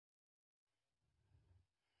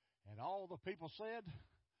And all the people said,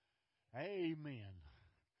 Amen.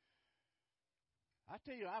 I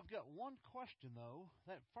tell you, I've got one question, though.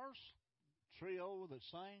 That first trio that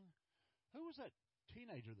sang, who was that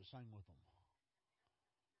teenager that sang with them?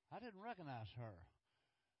 I didn't recognize her.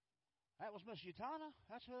 That was Miss Utana?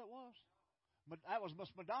 That's who it was? That was Miss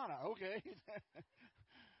Madonna. Okay.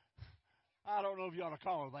 I don't know if you ought to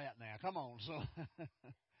call her that now. Come on. So,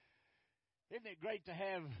 isn't it great to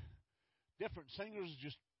have different singers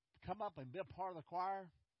just come up and be a part of the choir?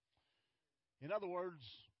 In other words,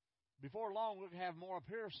 before long, we're going to have more up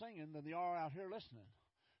here singing than they are out here listening.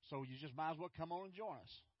 So you just might as well come on and join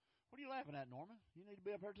us. What are you laughing at, Norman? You need to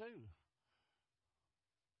be up here too.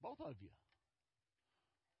 Both of you.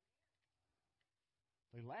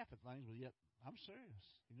 They laugh at things, but yet I'm serious.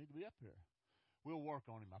 You need to be up here. We'll work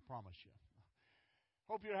on him, I promise you.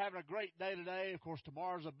 Hope you're having a great day today. Of course,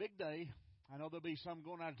 tomorrow's a big day. I know there'll be some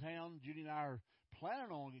going out of town. Judy and I are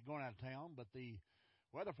planning on going out of town, but the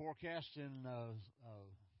weather forecast in, where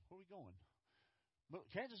are we going?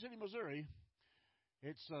 Kansas City, Missouri,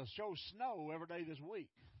 it shows snow every day this week.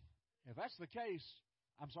 If that's the case,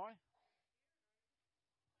 I'm sorry?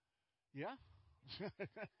 Yeah?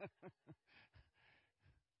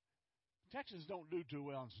 Texans don't do too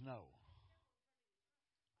well in snow.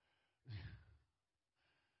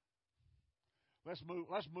 Let's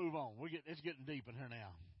move on. It's getting deep in here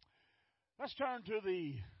now. Let's turn to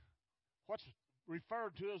what's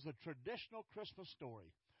referred to as the traditional Christmas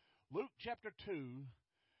story. Luke chapter 2,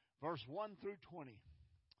 verse 1 through 20.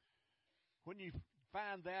 When you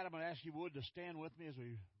find that, I'm going to ask you to stand with me as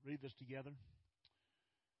we read this together.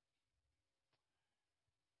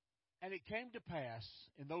 And it came to pass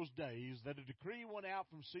in those days that a decree went out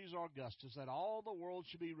from Caesar Augustus that all the world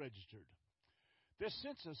should be registered. This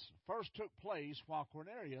census first took place while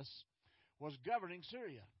Quirinius was governing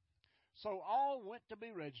Syria. So all went to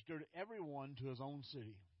be registered, everyone to his own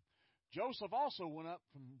city. Joseph also went up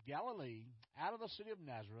from Galilee, out of the city of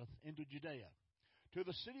Nazareth, into Judea, to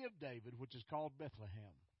the city of David, which is called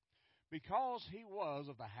Bethlehem, because he was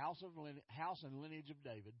of the house and lineage of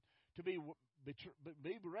David, to be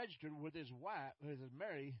registered with his wife, with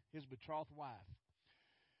Mary, his betrothed wife,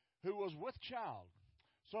 who was with child.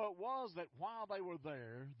 So it was that while they were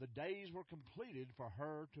there, the days were completed for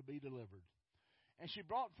her to be delivered. And she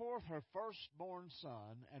brought forth her firstborn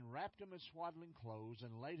son, and wrapped him in swaddling clothes,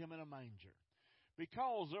 and laid him in a manger,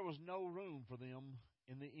 because there was no room for them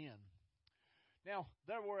in the inn. Now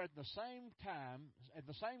there were at the same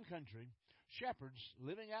country, shepherds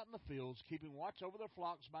living out in the fields, keeping watch over their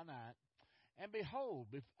flocks by night. And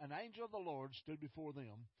behold, an angel of the Lord stood before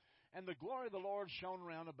them, and the glory of the Lord shone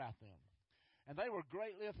round about them. And they were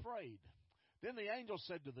greatly afraid. Then the angel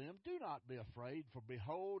said to them, Do not be afraid, for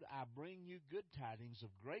behold, I bring you good tidings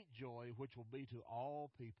of great joy, which will be to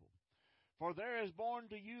all people. For there is born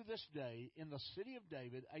to you this day in the city of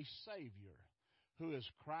David a Savior, who is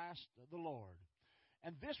Christ the Lord.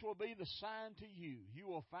 And this will be the sign to you. You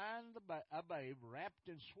will find a babe wrapped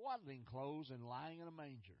in swaddling clothes and lying in a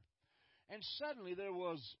manger. And suddenly there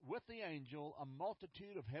was with the angel a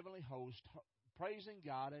multitude of heavenly hosts, praising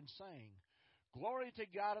God and saying, Glory to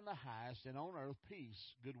God in the highest, and on earth peace,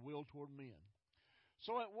 goodwill toward men.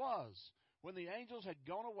 So it was, when the angels had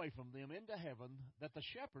gone away from them into heaven, that the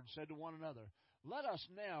shepherds said to one another, Let us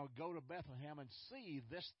now go to Bethlehem and see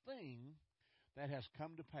this thing that has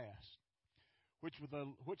come to pass, which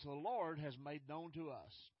the Lord has made known to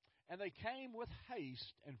us. And they came with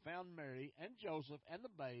haste and found Mary and Joseph and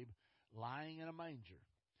the babe lying in a manger.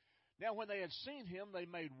 Now when they had seen him, they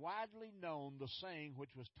made widely known the saying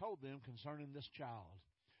which was told them concerning this child.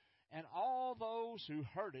 And all those who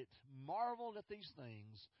heard it marveled at these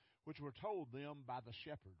things which were told them by the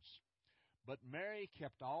shepherds. But Mary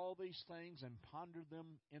kept all these things and pondered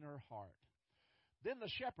them in her heart. Then the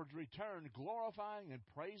shepherds returned, glorifying and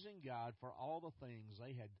praising God for all the things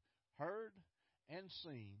they had heard and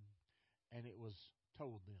seen, and it was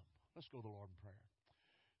told them. Let's go to the Lord in prayer.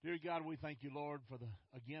 Dear God, we thank you, Lord, for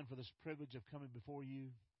this privilege of coming before you.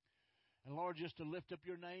 And Lord, just to lift up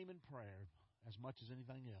your name in prayer as much as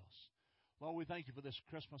anything else. Lord, we thank you for this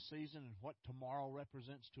Christmas season and what tomorrow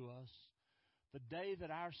represents to us. The day that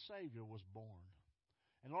our Savior was born.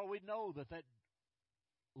 And Lord, we know that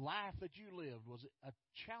life that you lived was a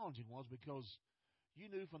challenging one, because you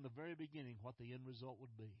knew from the very beginning what the end result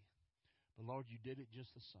would be. But Lord, you did it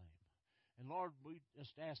just the same. And Lord, we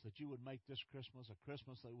just ask that you would make this Christmas a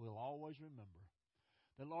Christmas that we'll always remember.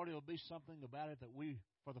 That, Lord, it'll be something about it that we,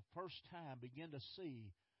 for the first time, begin to see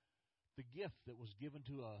the gift that was given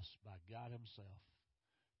to us by God himself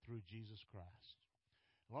through Jesus Christ.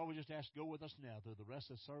 Lord, we just ask, go with us now through the rest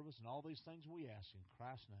of the service, and all these things we ask in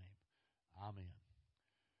Christ's name. Amen.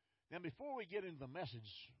 Now, before we get into the message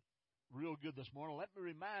real good this morning, let me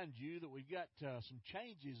remind you that we've got some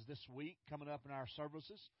changes this week coming up in our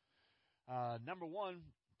services. Number one,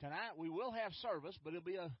 tonight we will have service, but it'll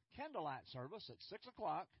be a candlelight service at 6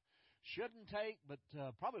 o'clock. Shouldn't take but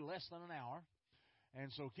probably less than an hour. And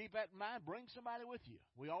so keep that in mind. Bring somebody with you.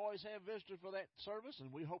 We always have visitors for that service, and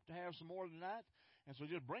we hope to have some more tonight. And so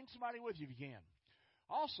just bring somebody with you if you can.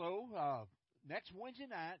 Also, next Wednesday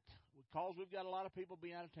night, because we've got a lot of people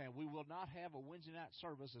being out of town, we will not have a Wednesday night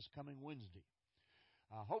service this coming Wednesday.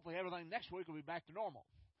 Hopefully everything next week will be back to normal.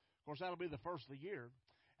 Of course, that'll be the first of the year.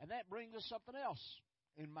 And that brings us something else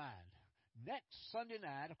in mind. Next Sunday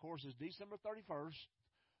night, of course, is December 31st,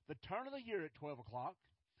 the turn of the year at 12 o'clock.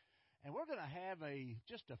 And we're going to have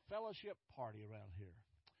just a fellowship party around here.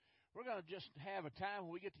 We're going to just have a time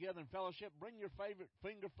when we get together in fellowship. Bring your favorite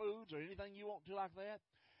finger foods or anything you want to like that.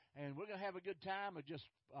 And we're going to have a good time of just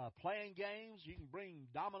playing games. You can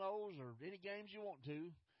bring dominoes or any games you want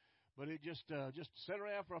to. But it just sit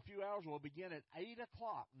around for a few hours. We'll begin at 8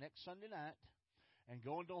 o'clock next Sunday night and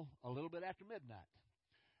go until a little bit after midnight.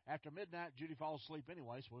 After midnight, Judy falls asleep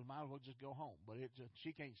anyway, so we might as well just go home. But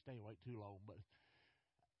she can't stay awake too long. But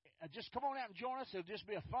just come on out and join us. It'll just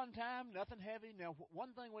be a fun time, nothing heavy. Now,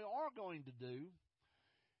 one thing we are going to do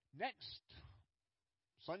next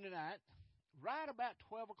Sunday night, right about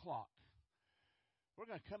 12 o'clock, we're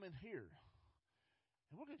going to come in here,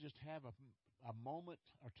 and we're going to just have a moment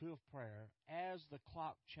or two of prayer as the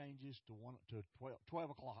clock changes to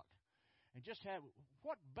 12 o'clock. And just have,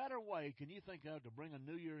 what better way can you think of to bring a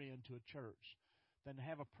new year into a church than to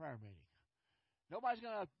have a prayer meeting? Nobody's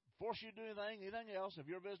going to force you to do anything else. If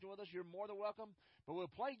you're visiting with us, you're more than welcome. But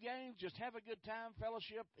we'll play games, just have a good time,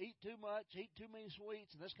 fellowship, eat too much, eat too many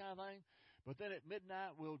sweets, and this kind of thing. But then at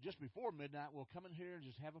midnight, just before midnight, we'll come in here and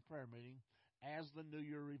just have a prayer meeting as the new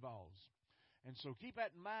year revolves. And so keep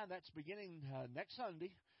that in mind. That's beginning next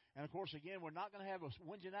Sunday. And, of course, again, we're not going to have a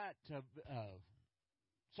Wednesday night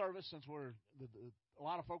service since a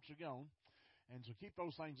lot of folks are gone. And so keep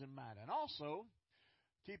those things in mind. And also,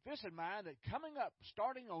 keep this in mind that coming up,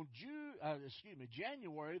 starting on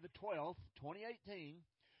January the 12th, 2018,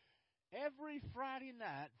 every Friday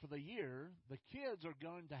night for the year, the kids are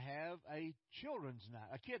going to have a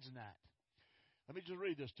kids' night. Let me just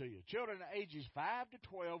read this to you. Children ages 5 to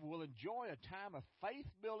 12 will enjoy a time of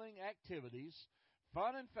faith-building activities,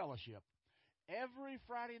 fun, and fellowship every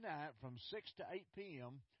Friday night from 6 to 8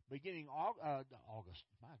 p.m. beginning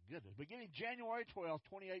January 12th,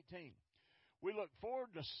 2018. We look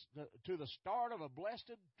forward to the start of a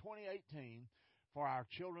blessed 2018 for our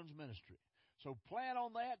children's ministry. So plan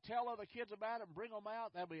on that. Tell other kids about it and bring them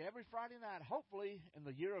out. That'll be every Friday night, hopefully in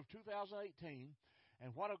the year of 2018.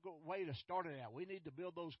 And what a way to start it out. We need to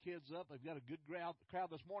build those kids up. They've got a good crowd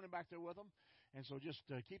this morning back there with them. And so just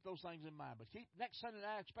keep those things in mind. But keep next Sunday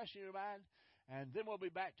night especially in mind. And then we'll be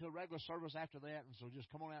back to a regular service after that. And so just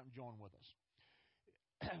come on out and join with us.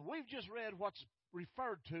 We've just read what's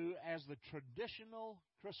referred to as the traditional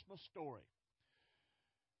Christmas story.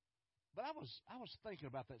 But I was thinking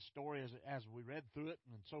about that story as we read through it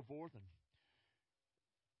and so forth. And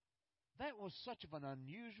that was such of an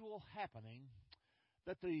unusual happening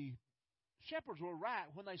that the shepherds were right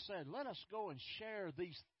when they said, let us go and share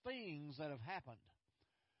these things that have happened.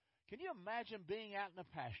 Can you imagine being out in a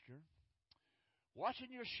pasture, watching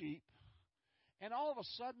your sheep, and all of a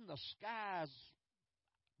sudden the skies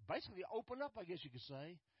basically open up, I guess you could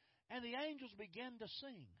say, and the angels begin to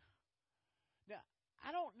sing. Now, I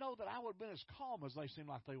don't know that I would have been as calm as they seem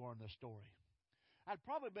like they were in this story. I'd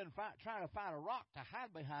probably been trying to find a rock to hide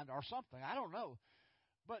behind or something. I don't know.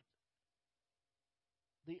 But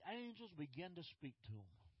the angels began to speak to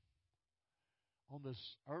them on this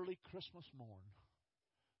early Christmas morn,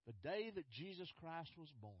 the day that Jesus Christ was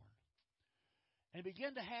born, and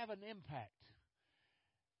began to have an impact.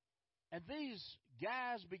 And these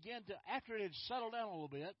guys began to, after it had settled down a little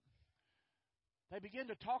bit, they began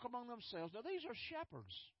to talk among themselves. Now, these are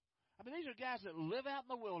shepherds. I mean, these are guys that live out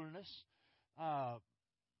in the wilderness. I'm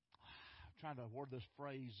trying to word this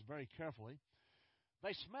phrase very carefully.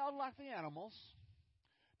 They smelled like the animals.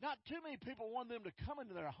 Not too many people wanted them to come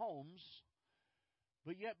into their homes,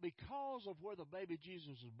 but yet because of where the baby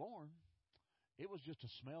Jesus was born, it was just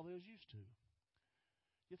a smell they was used to.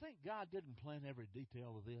 You think God didn't plan every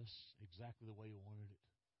detail of this exactly the way He wanted it?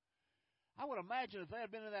 I would imagine if they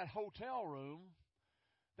had been in that hotel room,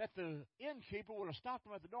 that the innkeeper would have stopped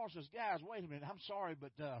them at the door and says, guys, wait a minute, I'm sorry,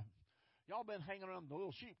 but y'all been hanging around the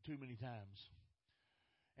little sheep too many times,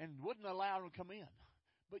 and wouldn't allow them to come in.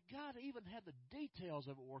 But God even had the details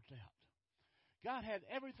of it worked out. God had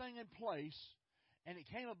everything in place, and it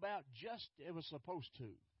came about just as it was supposed to.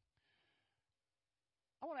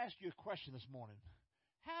 I want to ask you a question this morning.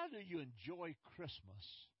 How do you enjoy Christmas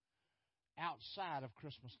outside of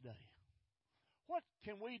Christmas Day? What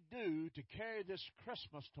can we do to carry this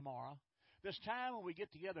Christmas tomorrow, this time when we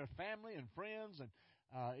get together, family and friends, and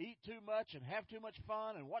eat too much and have too much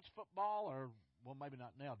fun and watch football, or, well, maybe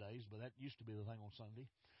not nowadays, but that used to be the thing on Sunday.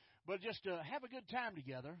 But just to have a good time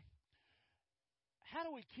together. How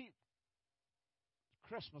do we keep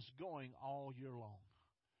Christmas going all year long?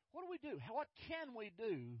 What do we do? What can we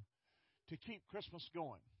do to keep Christmas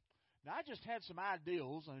going? Now, I just had some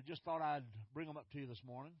ideals, and I just thought I'd bring them up to you this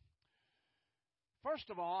morning. First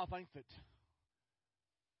of all, I think that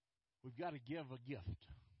we've got to give a gift.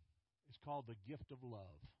 It's called the gift of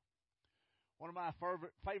love. One of my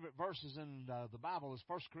favorite verses in the Bible is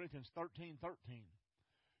 1 Corinthians 13:13.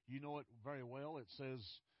 You know it very well. It says,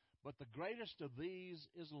 "But the greatest of these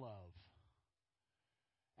is love."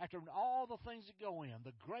 After all the things that go in,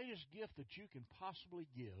 the greatest gift that you can possibly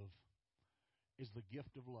give is the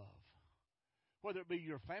gift of love. Whether it be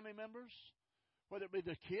your family members, whether it be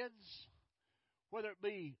the kids, whether it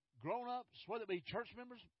be grown-ups, whether it be church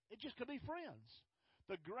members, it just could be friends.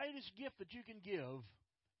 The greatest gift that you can give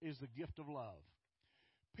is the gift of love.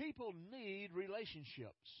 People need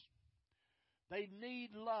relationships. They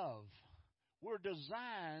need love. We're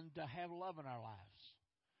designed to have love in our lives.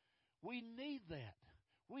 We need that.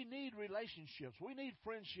 We need relationships. We need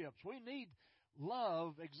friendships. We need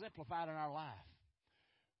love exemplified in our life.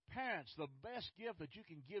 Parents, the best gift that you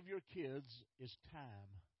can give your kids is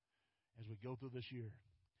time as we go through this year.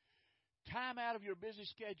 Time out of your busy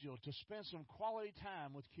schedule to spend some quality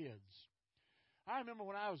time with kids. I remember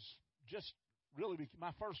when I was just really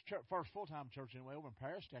my first full-time church anyway, over in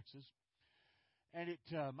Paris, Texas. And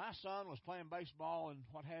my son was playing baseball and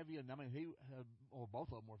what have you. And I mean, or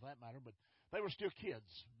both of them were for that matter, but they were still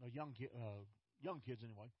kids, young kids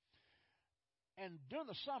anyway. And during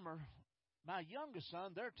the summer, my youngest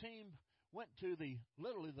son, their team went to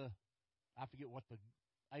I forget what the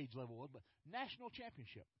age level was, but national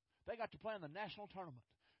championship. They got to play in the national tournament.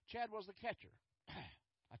 Chad was the catcher.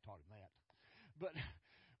 I taught him that.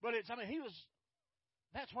 But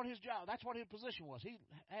that's what his job, that's what his position was. He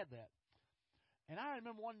had that. And I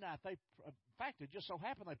remember one night, in fact, it just so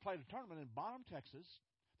happened they played a tournament in Bonham, Texas.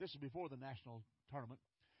 This is before the national tournament.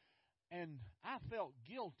 And I felt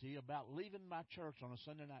guilty about leaving my church on a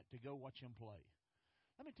Sunday night to go watch him play.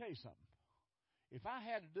 Let me tell you something. If I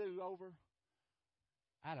had to do over,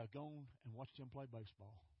 I'd have gone and watched him play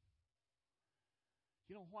baseball.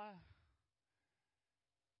 You know why?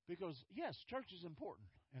 Because, yes, church is important,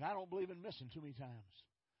 and I don't believe in missing too many times.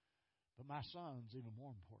 But my son's even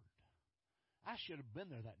more important. I should have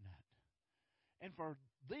been there that night. And for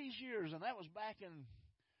these years, and that was back in,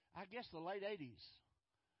 I guess, the late 80s,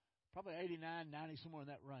 probably 89, 90, somewhere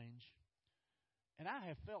in that range. And I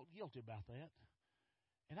have felt guilty about that.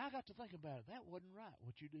 And I got to think about it. That wasn't right,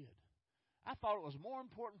 what you did. I thought it was more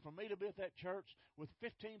important for me to be at that church with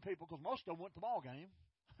 15 people, because most of them went to the ball game.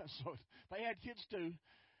 So they had kids too.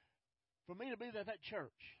 For me to be at that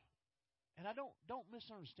church. And I don't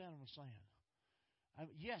misunderstand what I'm saying.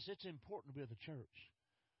 Yes, it's important to be at the church.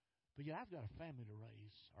 But yeah, I've got a family to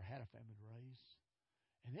raise, or had a family to raise.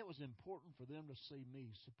 And it was important for them to see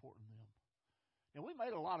me supporting them. Now, we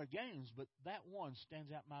made a lot of games, but that one stands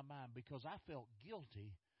out in my mind because I felt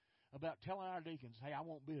guilty about telling our deacons, hey, I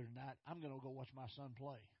won't be there tonight. I'm going to go watch my son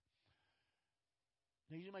play.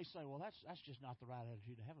 Now, you may say, well, that's just not the right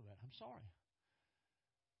attitude to have about it. I'm sorry.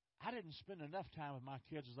 I didn't spend enough time with my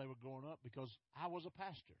kids as they were growing up because I was a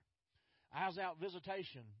pastor. I was out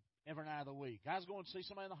visitation every night of the week. I was going to see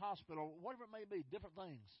somebody in the hospital, whatever it may be, different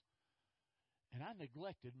things. And I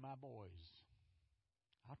neglected my boys.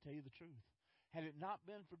 I'll tell you the truth. Had it not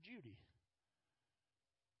been for Judy,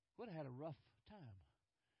 we'd have had a rough time.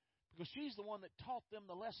 Because she's the one that taught them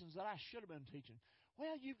the lessons that I should have been teaching.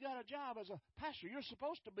 Well, you've got a job as a pastor. You're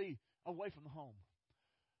supposed to be away from the home.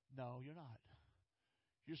 No, you're not.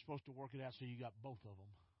 You're supposed to work it out so you got both of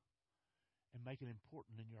them and make it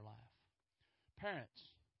important in your life. Parents,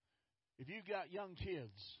 if you've got young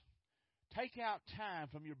kids, take out time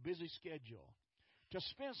from your busy schedule to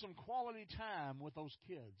spend some quality time with those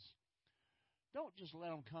kids. Don't just let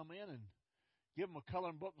them come in and give them a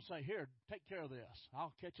coloring book and say, here, take care of this.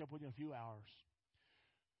 I'll catch up with you in a few hours.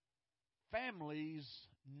 Families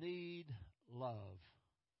need love.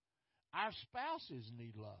 Our spouses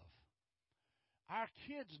need love. Our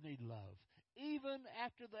kids need love. Even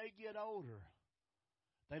after they get older.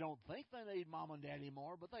 They don't think they need mom and dad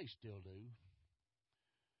anymore, but they still do.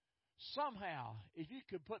 Somehow, if you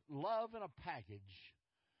could put love in a package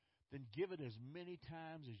then give it as many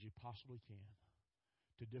times as you possibly can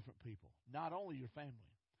to different people, not only your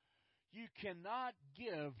family. You cannot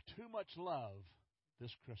give too much love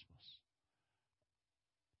this Christmas.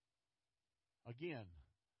 Again,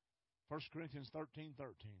 1 Corinthians 13:13.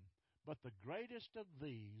 But the greatest of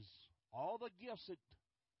these, all the gifts that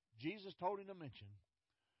Jesus told him to mention,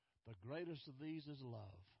 the greatest of these is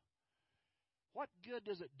love. What good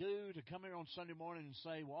does it do to come here on Sunday morning and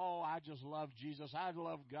say, well, oh, I just love Jesus, I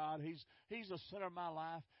love God, He's the center of my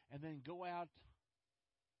life, and then go out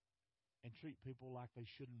and treat people like they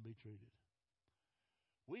shouldn't be treated?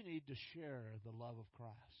 We need to share the love of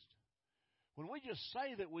Christ. When we just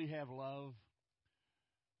say that we have love,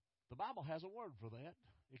 the Bible has a word for that.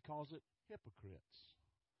 It calls it hypocrites.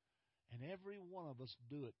 And every one of us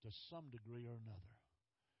do it to some degree or another.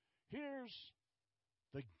 Here's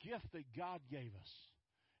the gift that God gave us.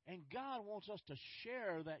 And God wants us to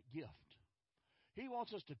share that gift. He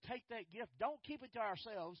wants us to take that gift. Don't keep it to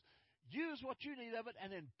ourselves. Use what you need of it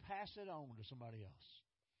and then pass it on to somebody else.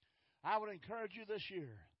 I would encourage you this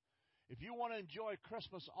year, if you want to enjoy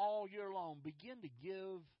Christmas all year long, begin to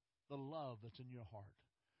give the love that's in your heart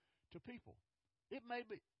to people. It may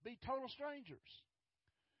be total strangers.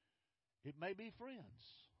 It may be friends.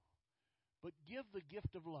 But give the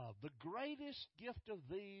gift of love. The greatest gift of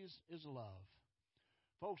these is love.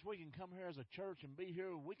 Folks, we can come here as a church and be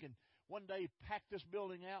here. We can one day pack this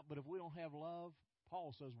building out, but if we don't have love,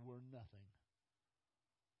 Paul says we're nothing.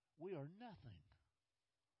 We are nothing.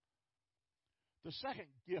 The second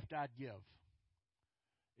gift I'd give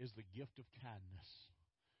is the gift of kindness.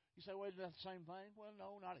 You say, well, isn't that the same thing? Well,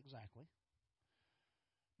 no, not exactly.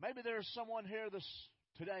 Maybe there's someone here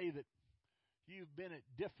today that you've been at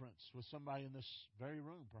difference with somebody in this very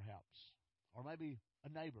room, perhaps. Or maybe a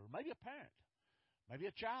neighbor, maybe a parent, maybe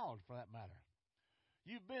a child for that matter.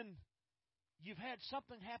 You've had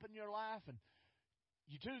something happen in your life and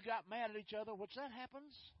you two got mad at each other, which that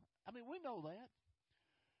happens. I mean, we know that.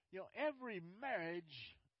 You know, every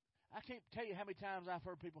marriage, I can't tell you how many times I've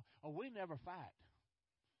heard people, oh, we never fight.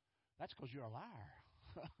 That's because you're a liar.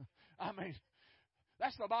 I mean,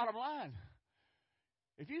 that's the bottom line.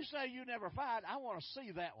 If you say you never fight, I want to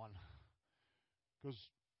see that one. Because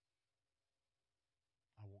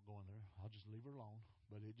I won't go in there. I'll just leave her alone.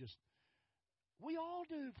 But we all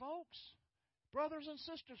do, folks. Brothers and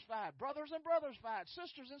sisters fight. Brothers and brothers fight.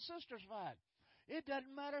 Sisters and sisters fight. It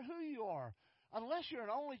doesn't matter who you are. Unless you're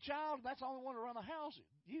an only child, that's the only one around the house,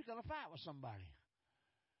 you're going to fight with somebody.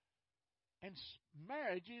 And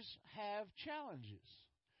marriages have challenges.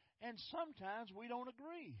 And sometimes we don't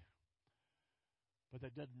agree. But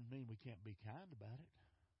that doesn't mean we can't be kind about it.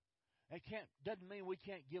 Doesn't mean we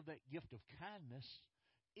can't give that gift of kindness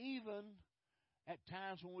even at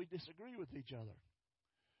times when we disagree with each other.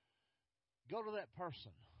 Go to that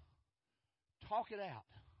person. Talk it out.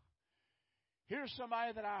 Here's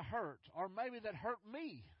somebody that I hurt, or maybe that hurt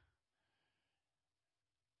me.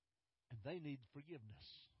 And they need forgiveness.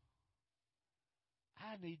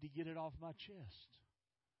 I need to get it off my chest.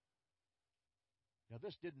 Now,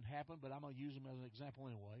 this didn't happen, but I'm going to use him as an example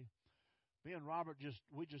anyway. Me and Robert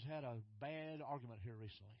we just had a bad argument here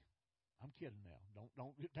recently. I'm kidding now.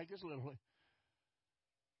 Don't take this literally.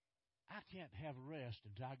 I can't have rest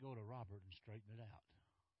until I go to Robert and straighten it out.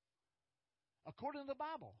 According to the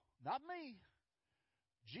Bible, not me.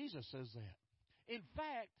 Jesus says that. In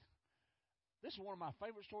fact, this is one of my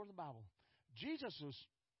favorite stories in the Bible. Jesus is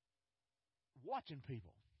watching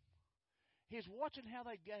people. He's watching how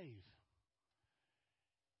they gave.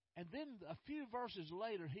 And then a few verses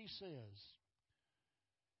later, he says,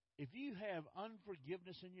 if you have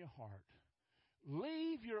unforgiveness in your heart,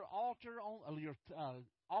 leave your offering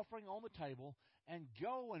on the table and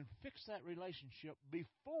go and fix that relationship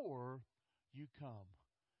before you come.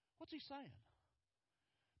 What's he saying?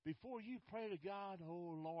 Before you pray to God,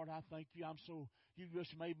 oh, Lord, I thank you. You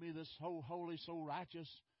just made me this so holy, so righteous.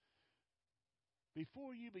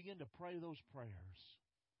 Before you begin to pray those prayers,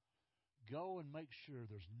 go and make sure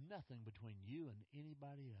there's nothing between you and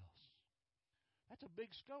anybody else. That's a big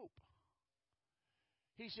scope.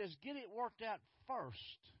 He says, get it worked out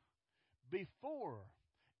first, before,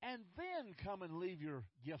 and then come and leave your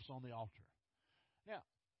gifts on the altar. Now,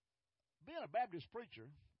 being a Baptist preacher,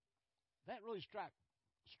 that really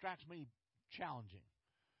strikes me challenging.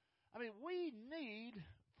 I mean, we need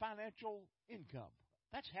financial income.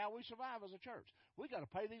 That's how we survive as a church. We got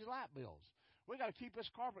to pay these light bills. We got to keep this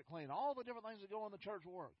carpet clean. All the different things that go in the church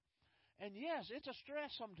work. And yes, it's a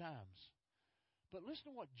stress sometimes. But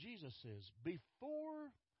listen to what Jesus says.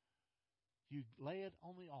 Before you lay it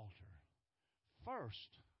on the altar,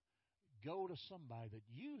 first go to somebody that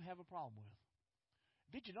you have a problem with.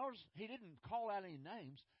 Did you notice he didn't call out any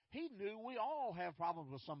names? He knew we all have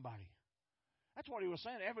problems with somebody. That's what he was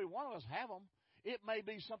saying. Every one of us have them. It may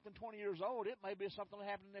be something 20 years old. It may be something that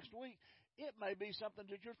happened next week. It may be something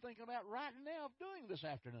that you're thinking about right now of doing this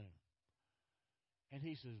afternoon. And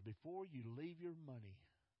he says, before you leave your money,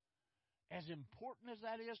 as important as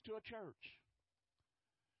that is to a church,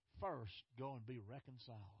 first go and be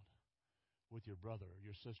reconciled with your brother,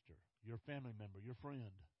 your sister, your family member, your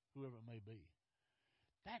friend, whoever it may be.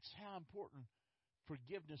 That's how important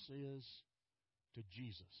forgiveness is to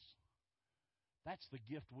Jesus. That's the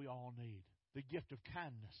gift we all need, the gift of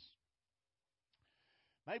kindness.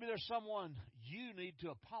 Maybe there's someone you need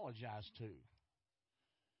to apologize to.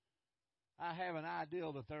 I have an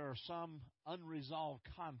idea that there are some unresolved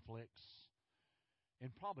conflicts in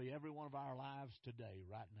probably every one of our lives today,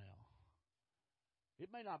 right now. It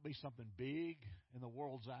may not be something big in the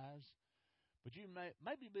world's eyes, but you may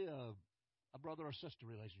maybe be a brother or sister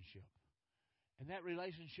relationship. And that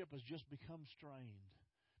relationship has just become strained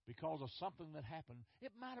because of something that happened.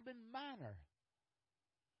 It might have been minor.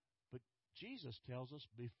 But Jesus tells us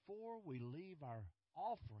before we leave our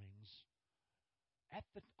offerings at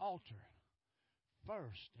the altar,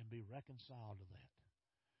 first and be reconciled to that.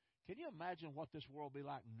 Can you imagine what this world will be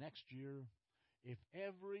like next year if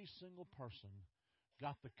every single person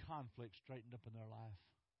got the conflict straightened up in their life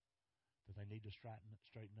that they need to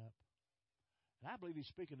straighten up? And I believe he's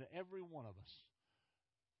speaking to every one of us,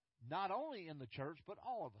 not only in the church, but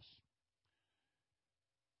all of us.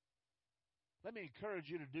 Let me encourage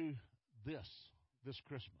you to do this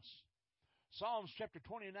Christmas. Psalms chapter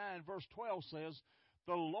 29, verse 12 says,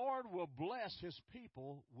 the Lord will bless his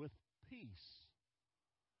people with peace.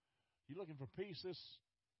 You looking for peace this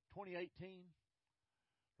 2018?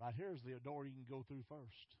 Right here's the door you can go through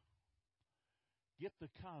first. Get the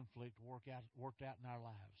conflict worked out in our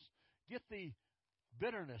lives. Get the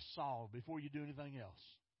bitterness solved before you do anything else.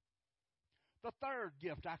 The third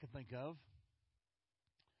gift I can think of,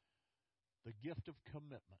 the gift of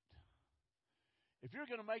commitment. If you're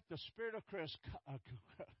going to make the spirit of Christmas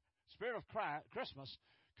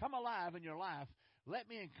come alive in your life, let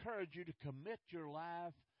me encourage you to commit your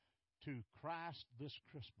life to Christ this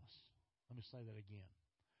Christmas. Let me say that again.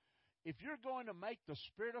 If you're going to make the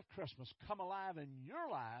spirit of Christmas come alive in your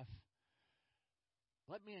life,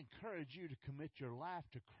 let me encourage you to commit your life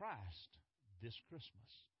to Christ this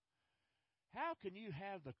Christmas. How can you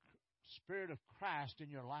have the spirit of Christ in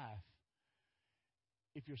your life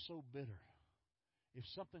if you're so bitter, if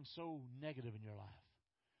something's so negative in your life?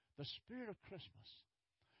 The spirit of Christmas.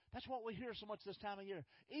 That's what we hear so much this time of year.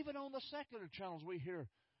 Even on the secular channels, we hear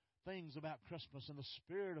things about Christmas and the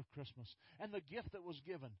spirit of Christmas and the gift that was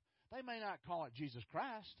given. They may not call it Jesus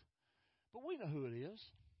Christ, but we know who it is.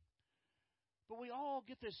 But we all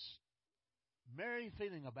get this merry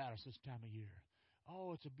feeling about us this time of year.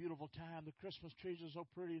 Oh, it's a beautiful time. The Christmas trees are so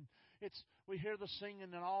pretty. And we hear the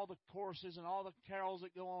singing and all the choruses and all the carols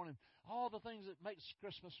that go on and all the things that makes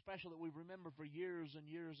Christmas special that we remember for years and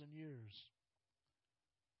years and years.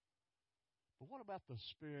 But what about the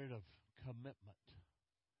spirit of commitment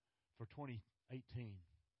for 2018?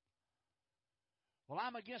 Well,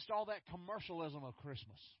 I'm against all that commercialism of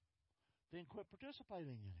Christmas. Then quit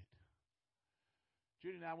participating in it.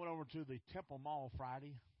 Judy and I went over to the Temple Mall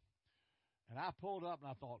Friday, and I pulled up and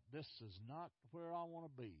I thought, this is not where I want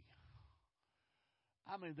to be.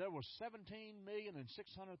 I mean, there were 17,600,000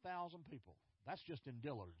 people. That's just in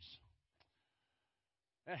Dillard's.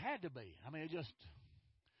 It had to be. I mean,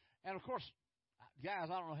 and of course, guys,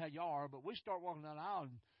 I don't know how you are, but we start walking down the aisle,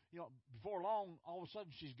 and, before long, all of a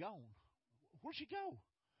sudden, she's gone. Where'd she go?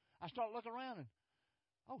 I start looking around, and,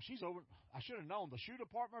 she's over. I should have known. The shoe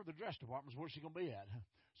department or the dress department is where she's going to be at.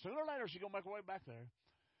 Sooner or later, she's going to make her way back there.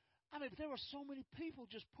 I mean, but there were so many people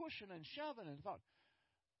just pushing and shoving, and thought,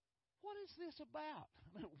 what is this about?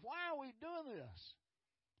 I mean, why are we doing this?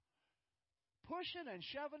 Pushing and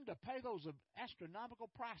shoving to pay those astronomical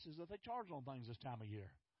prices that they charge on things this time of year.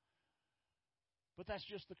 But that's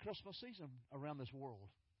just the Christmas season around this world.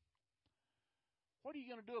 What are you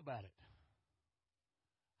going to do about it?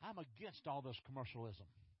 I'm against all this commercialism,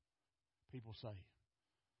 people say.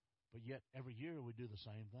 But yet, every year we do the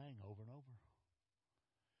same thing over and over.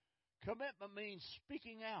 Commitment means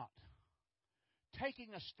speaking out, taking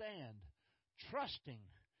a stand, trusting.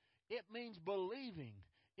 It means believing.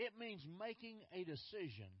 It means making a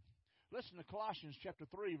decision. Listen to Colossians chapter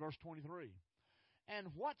 3, verse 23. And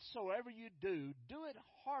whatsoever you do, do it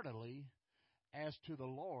heartily as to the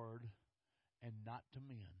Lord and not to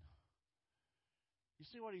men. You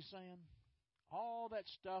see what he's saying? All that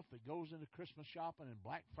stuff that goes into Christmas shopping and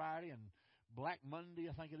Black Friday and Black Monday,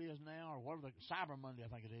 I think it is now, or whatever, Cyber Monday,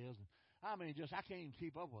 I think it is. And I mean, I can't even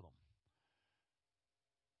keep up with them.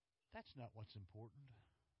 That's not what's important.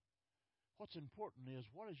 What's important is,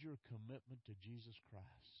 what is your commitment to Jesus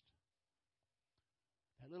Christ?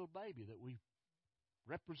 That little baby that we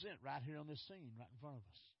represent right here on this scene, right in front of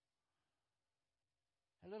us.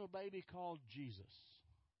 A little baby called Jesus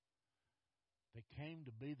that came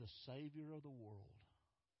to be the Savior of the world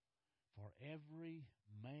for every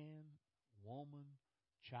man, woman,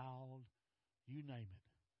 child, you name it.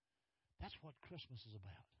 That's what Christmas is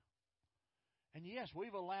about. And yes,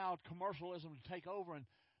 we've allowed commercialism to take over and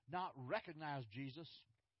not recognize Jesus.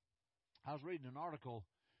 I was reading an article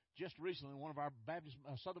just recently in one of our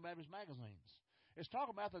Southern Baptist magazines. It's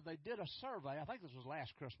talking about that they did a survey. I think this was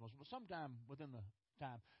last Christmas, but sometime within the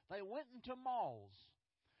time. They went into malls,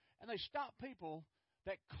 and they stopped people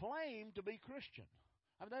that claimed to be Christian.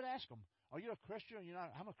 I mean, they'd ask them, are you a Christian? Or you're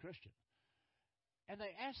not? I'm a Christian. And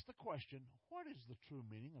they asked the question, what is the true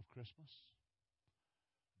meaning of Christmas?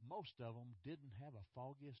 Most of them didn't have a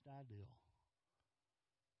foggiest idea.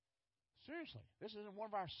 Seriously, this is in one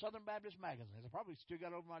of our Southern Baptist magazines. I probably still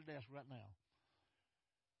got it over my desk right now.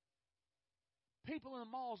 People in the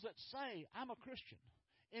malls that say, I'm a Christian.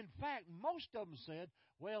 In fact, most of them said,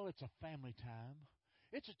 well, it's a family time.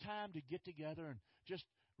 It's a time to get together and just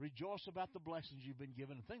rejoice about the blessings you've been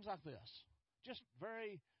given and things like this. Just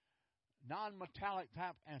very non-metallic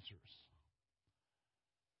type answers.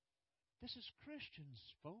 This is Christians,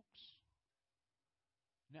 folks.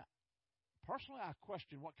 Now, personally, I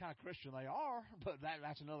question what kind of Christian they are, but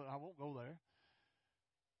that's another, I won't go there.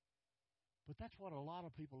 But that's what a lot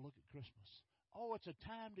of people look at Christmas. Oh, it's a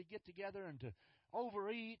time to get together and to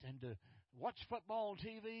overeat and to watch football on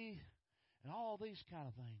TV and all these kind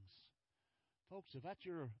of things. Folks, if that's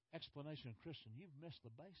your explanation of Christian, you've missed the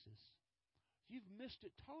basis. You've missed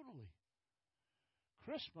it totally.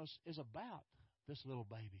 Christmas is about this little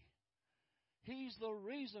baby. He's the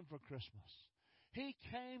reason for Christmas. He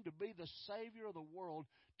came to be the Savior of the world,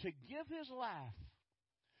 to give His life.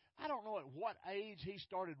 I don't know at what age he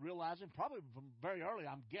started realizing, probably from very early,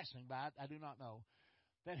 I'm guessing, but I do not know,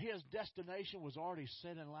 that his destination was already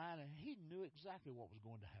set in line, and he knew exactly what was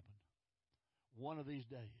going to happen one of these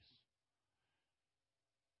days.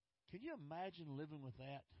 Can you imagine living with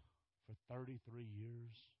that for 33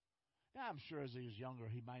 years? Now, I'm sure as he was younger,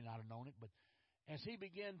 he might not have known it, but as he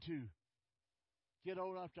began to get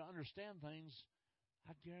old enough to understand things,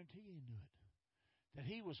 I guarantee he knew it. That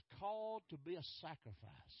he was called to be a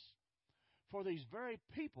sacrifice for these very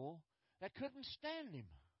people that couldn't stand him.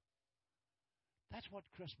 That's what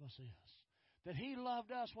Christmas is. That he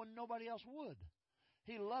loved us when nobody else would.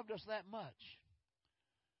 He loved us that much.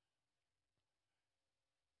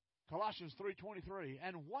 Colossians 3:23,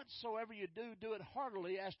 and whatsoever you do, do it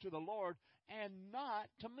heartily as to the Lord and not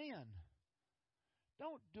to men.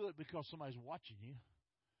 Don't do it because somebody's watching you.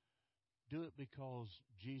 Do it because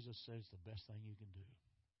Jesus says the best thing you can do.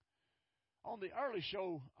 On the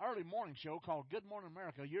early morning show called Good Morning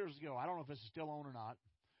America years ago, I don't know if this is still on or not,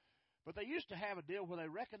 but they used to have a deal where they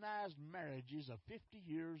recognized marriages of 50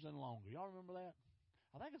 years and longer. Y'all remember that?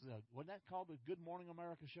 I think wasn't that called the Good Morning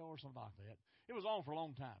America show or something like that? It was on for a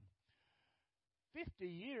long time. 50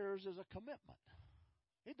 years is a commitment.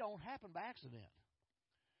 It don't happen by accident.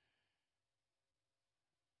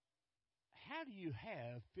 How do you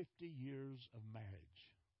have 50 years of marriage?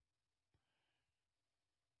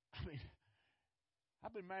 I mean,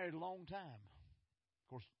 I've been married a long time. Of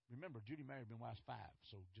course, remember, Judy married me when I was 5,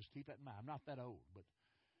 so just keep that in mind. I'm not that old, but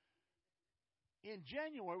in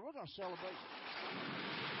January, we're going to celebrate.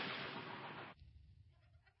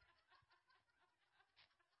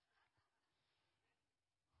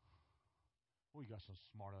 We got some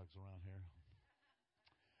smart alecks around here.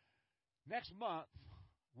 Next month,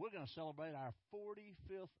 we're going to celebrate our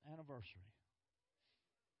 45th anniversary.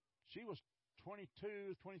 She was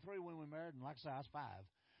 22, 23 when we married, and like I said, I was 5.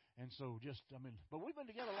 And so but we've been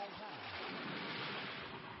together a long time.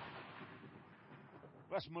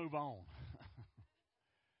 Let's move on.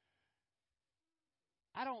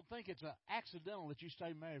 I don't think it's accidental that you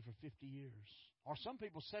stay married for 50 years. Or some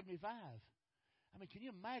people 75. I mean, can you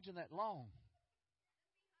imagine that long?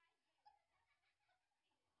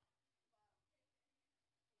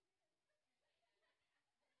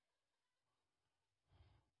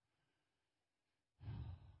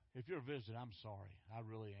 If you're visiting, I'm sorry. I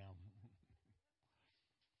really am.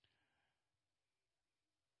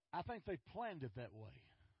 I think they planned it that way.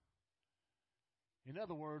 In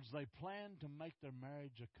other words, they planned to make their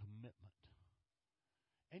marriage a commitment.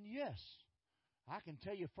 And yes, I can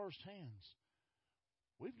tell you firsthand,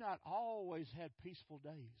 we've not always had peaceful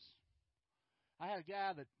days. I had a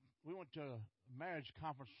guy that we went to a marriage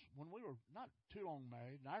conference when we were not too long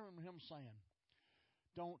married, and I remember him saying,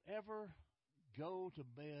 don't ever go to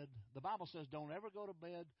bed. The Bible says don't ever go to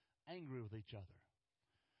bed angry with each other.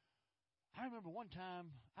 I remember one time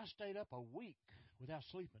I stayed up a week without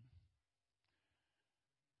sleeping.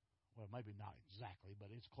 Well, maybe not exactly, but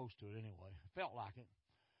it's close to it anyway. Felt like it.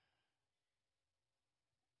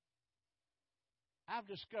 I've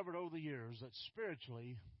discovered over the years that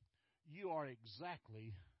spiritually, you are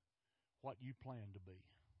exactly what you plan to be.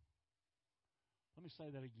 Let me say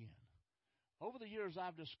that again. Over the years,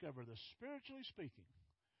 I've discovered that spiritually speaking,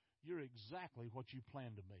 you're exactly what you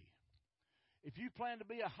plan to be. If you plan to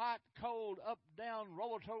be a hot, cold, up, down,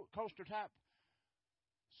 roller coaster type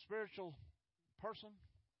spiritual person,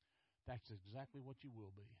 that's exactly what you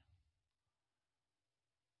will be.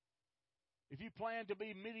 If you plan to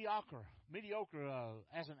be mediocre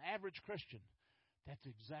as an average Christian, that's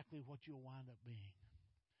exactly what you'll wind up being.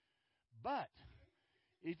 But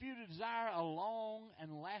if you desire a long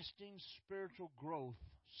and lasting spiritual growth,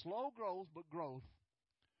 slow growth, but growth,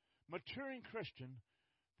 maturing Christian,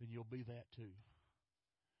 then you'll be that too.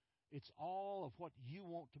 It's all of what you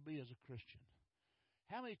want to be as a Christian.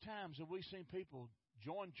 How many times have we seen people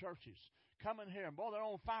join churches, come in here, and boy, they're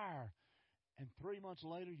on fire, and 3 months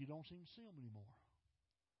later, you don't seem to see them anymore.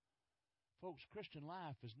 Folks, Christian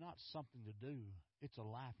life is not something to do. It's a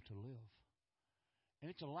life to live. And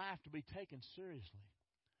it's a life to be taken seriously.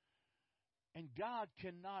 And God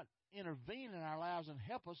cannot intervene in our lives and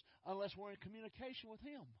help us unless we're in communication with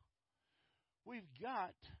Him. We've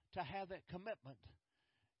got to have that commitment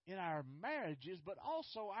in our marriages, but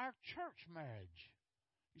also our church marriage.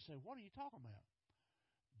 You say, what are you talking about?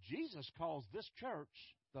 Jesus calls this church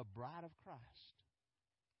the bride of Christ.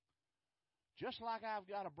 Just like I've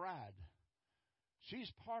got a bride. She's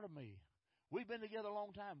part of me. We've been together a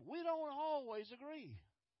long time. We don't always agree.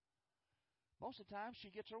 Most of the time, she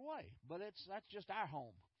gets her way. But that's just our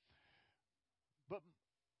home. But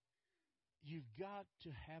you've got to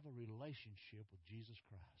have a relationship with Jesus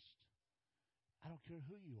Christ. I don't care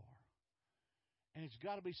who you are. And it's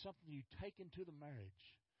got to be something you take into the marriage.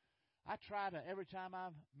 I try to, every time I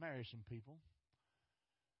marry some people,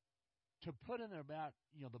 to put in there about,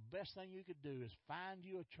 the best thing you could do is find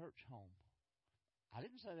you a church home. I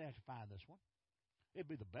didn't say they have to find this one. It'd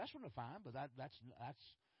be the best one to find, but that's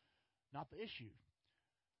not the issue.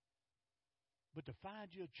 But to find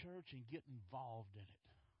you a church and get involved in it.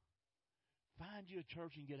 Find you a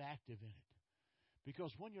church and get active in it.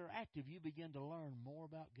 Because when you're active, you begin to learn more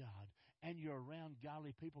about God. And you're around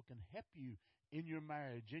godly people can help you in your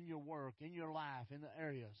marriage, in your work, in your life, in the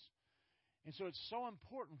areas. And so it's so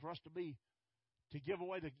important for us to give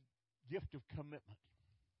away the gift of commitment.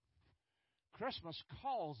 Christmas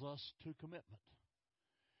calls us to commitment.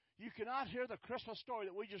 You cannot hear the Christmas story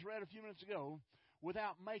that we just read a few minutes ago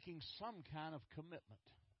without making some kind of commitment.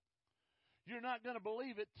 You're not going to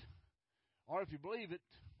believe it, or if you believe it,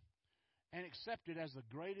 and accept it as the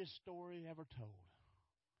greatest story ever told.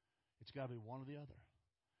 It's got to be one or the other.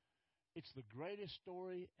 It's the greatest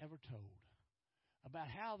story ever told about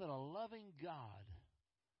how that a loving God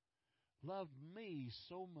loved me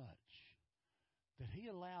so much that He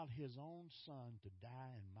allowed His own Son to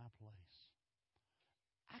die in my place.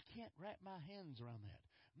 I can't wrap my hands around that.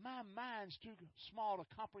 My mind's too small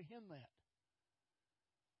to comprehend that.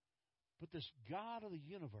 But this God of the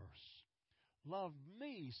universe loved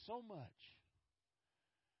me so much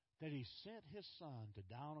that He sent His Son to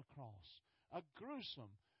die on a cross. A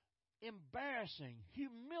gruesome, embarrassing,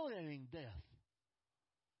 humiliating death.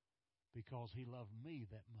 Because He loved me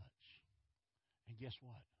that much. And guess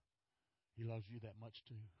what? He loves you that much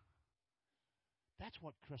too. That's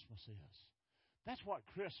what Christmas is. That's what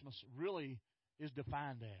Christmas really is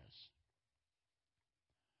defined as.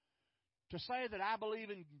 To say that I believe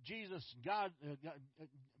in Jesus,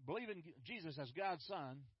 believe in Jesus as God's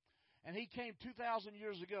Son, and He came 2,000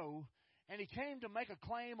 years ago, and He came to make a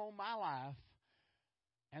claim on my life,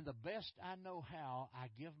 and the best I know how, I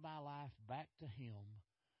give my life back to Him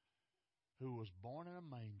who was born in a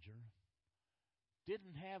manger,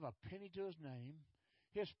 didn't have a penny to His name.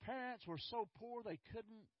 His parents were so poor they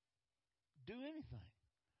couldn't do anything.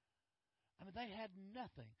 I mean, they had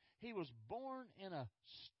nothing. He was born in a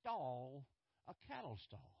stall, a cattle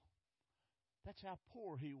stall. That's how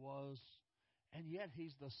poor He was, and yet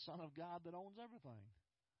He's the Son of God that owns everything.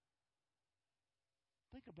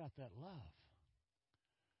 Think about that love.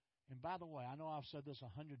 And by the way, I know I've said this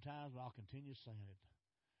 100 times, but I'll continue saying it.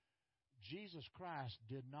 Jesus Christ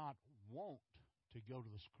did not want to go to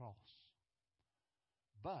this cross.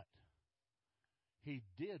 But He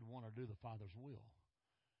did want to do the Father's will.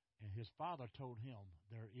 And his father told him,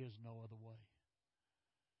 there is no other way.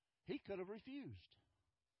 He could have refused.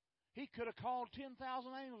 He could have called 10,000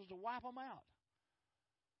 angels to wipe them out.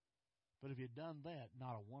 But if he had done that,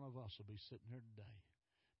 not a one of us would be sitting here today.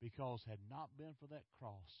 Because had not been for that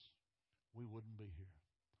cross, we wouldn't be here.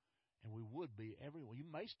 And we would be everywhere. You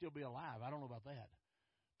may still be alive. I don't know about that.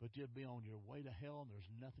 But you'd be on your way to hell, and there's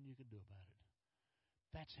nothing you could do about it.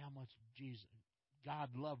 That's how much God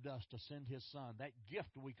loved us to send his son. That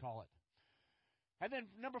gift, we call it. And then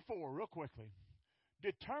number 4, real quickly.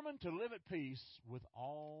 Determined to live at peace with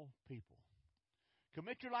all people.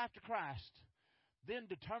 Commit your life to Christ. Then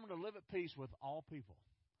determined to live at peace with all people.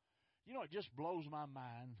 You know, it just blows my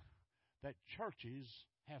mind that churches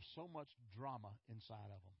have so much drama inside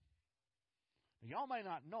of them. Now, y'all may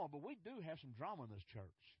not know it, but we do have some drama in this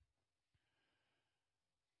church.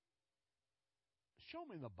 Show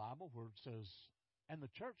me in the Bible where it says, and the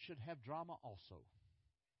church should have drama also.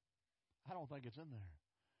 I don't think it's in there.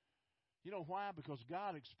 You know why? Because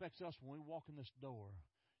God expects us when we walk in this door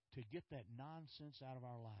to get that nonsense out of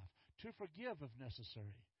our life, to forgive if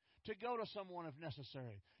necessary, to go to someone if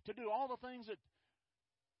necessary, to do all the things that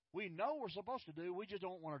we know we're supposed to do, we just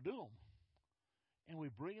don't want to do them. And we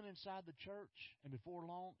bring it inside the church, and before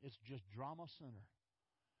long, it's just drama center.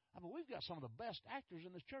 I mean, we've got some of the best actors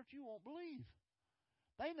in this church you won't believe.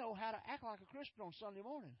 They know how to act like a Christian on Sunday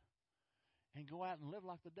morning and go out and live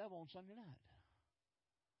like the devil on Sunday night.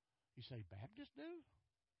 You say, Baptists do?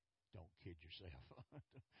 Don't kid yourself.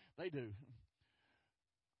 They do.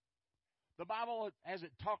 The Bible, as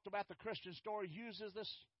it talked about the Christian story, uses this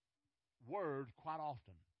word quite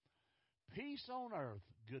often. Peace on earth,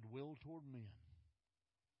 goodwill toward men.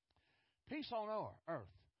 Peace on earth.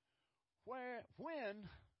 When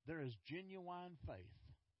there is genuine faith,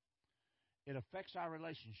 it affects our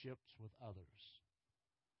relationships with others.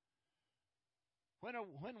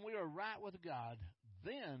 When we are right with God,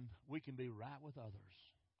 then we can be right with others.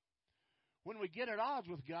 When we get at odds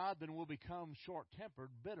with God, then we'll become short-tempered,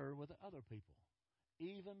 bitter with other people,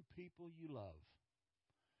 even people you love.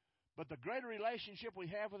 But the greater relationship we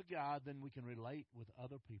have with God, then we can relate with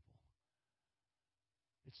other people.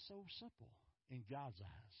 It's so simple in God's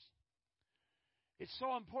eyes. It's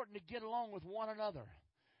so important to get along with one another.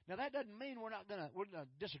 Now, that doesn't mean we're going to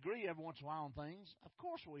disagree every once in a while on things. Of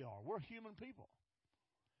course we are. We're human people.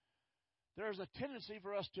 There's a tendency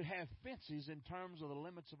for us to have fences in terms of the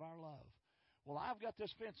limits of our love. Well, I've got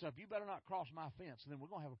this fence up. You better not cross my fence, and then we're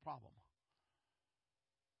going to have a problem.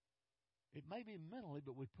 It may be mentally,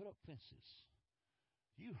 but we put up fences.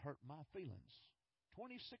 You hurt my feelings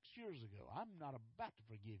 26 years ago. I'm not about to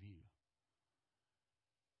forgive you.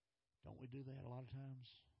 Don't we do that a lot of times?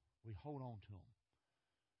 We hold on to them.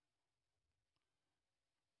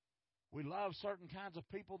 We love certain kinds of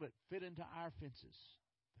people that fit into our fences,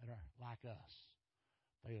 that are like us.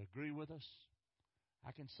 They agree with us.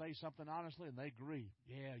 I can say something honestly, and they agree.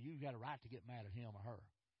 Yeah, you've got a right to get mad at him or her.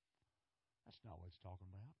 That's not what it's talking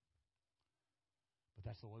about. But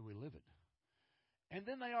that's the way we live it. And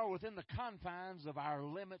then they are within the confines of our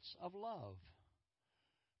limits of love.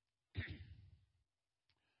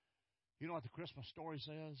 You know what the Christmas story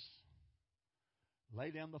says?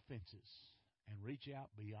 Lay down the fences and reach out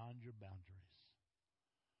beyond your boundaries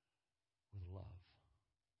with love.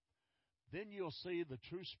 Then you'll see the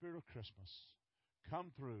true spirit of Christmas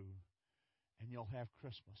come through, and you'll have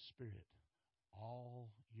Christmas spirit all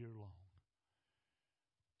year long.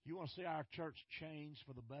 You want to see our church change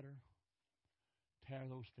for the better? Tear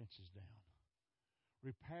those fences down.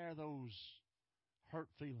 Repair those hurt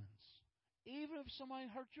feelings. Even if somebody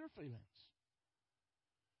hurt your feelings,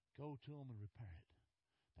 go to them and repair it.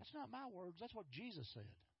 That's not my words. That's what Jesus said.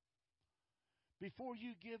 Before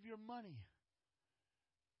you give your money,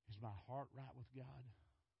 is my heart right with God?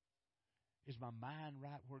 Is my mind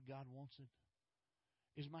right where God wants it?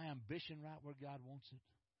 Is my ambition right where God wants it?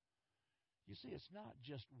 You see, it's not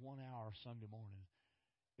just 1 hour Sunday morning.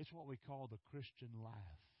 It's what we call the Christian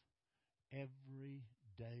life. Every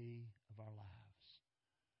day of our lives.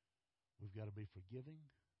 We've got to be forgiving.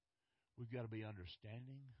 We've got to be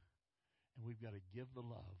understanding. And we've got to give the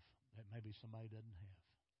love that maybe somebody doesn't have.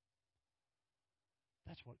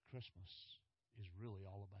 That's what Christmas is really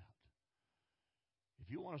all about. If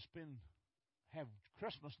you want to have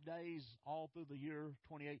Christmas days all through the year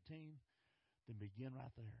 2018, then begin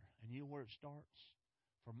right there. And you know where it starts?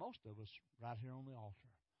 For most of us, right here on the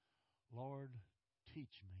altar. Lord,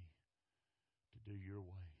 teach me to do your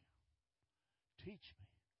way. Teach me.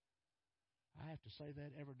 I have to say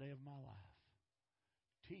that every day of my life.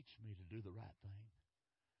 Teach me to do the right thing.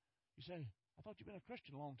 You say, I thought you've been a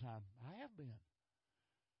Christian a long time. I have been.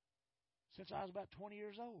 Since I was about 20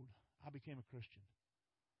 years old, I became a Christian.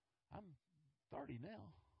 I'm 30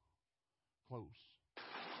 now. Close.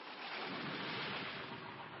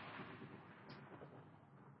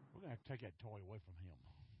 We're going to have to take that toy away from him.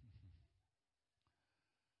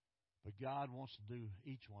 But God wants to do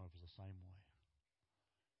each one of us the same way.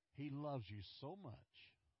 He loves you so much,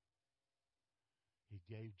 He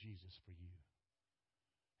gave Jesus for you.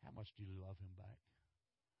 How much do you love Him back?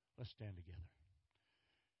 Let's stand together.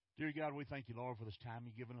 Dear God, we thank you, Lord, for this time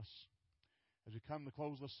you've given us. As we come to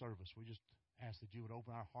close this service, we just ask that you would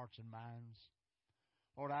open our hearts and minds.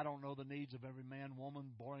 Lord, I don't know the needs of every man,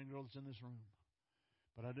 woman, boy, and girl that's in this room.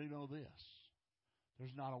 But I do know this.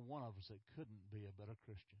 There's not a one of us that couldn't be a better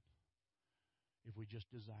Christian if we just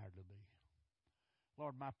desired to be.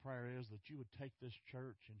 Lord, my prayer is that you would take this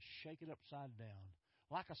church and shake it upside down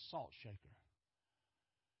like a salt shaker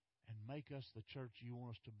and make us the church you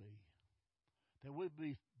want us to be. That we'd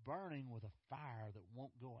be burning with a fire that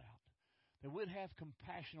won't go out. That we'd have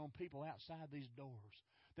compassion on people outside these doors.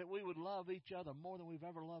 That we would love each other more than we've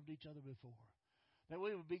ever loved each other before. That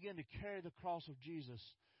we would begin to carry the cross of Jesus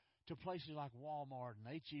to places like Walmart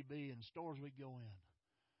and H-E-B and stores we go in.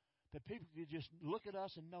 That people could just look at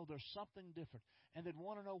us and know there's something different, and they'd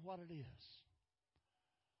want to know what it is.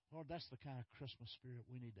 Lord, that's the kind of Christmas spirit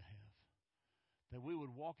we need to have. That we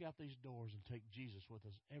would walk out these doors and take Jesus with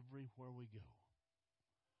us everywhere we go.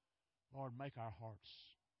 Lord, make our hearts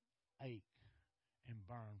ache and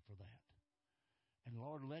burn for that. And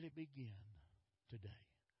Lord, let it begin today.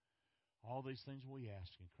 All these things we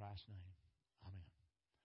ask in Christ's name.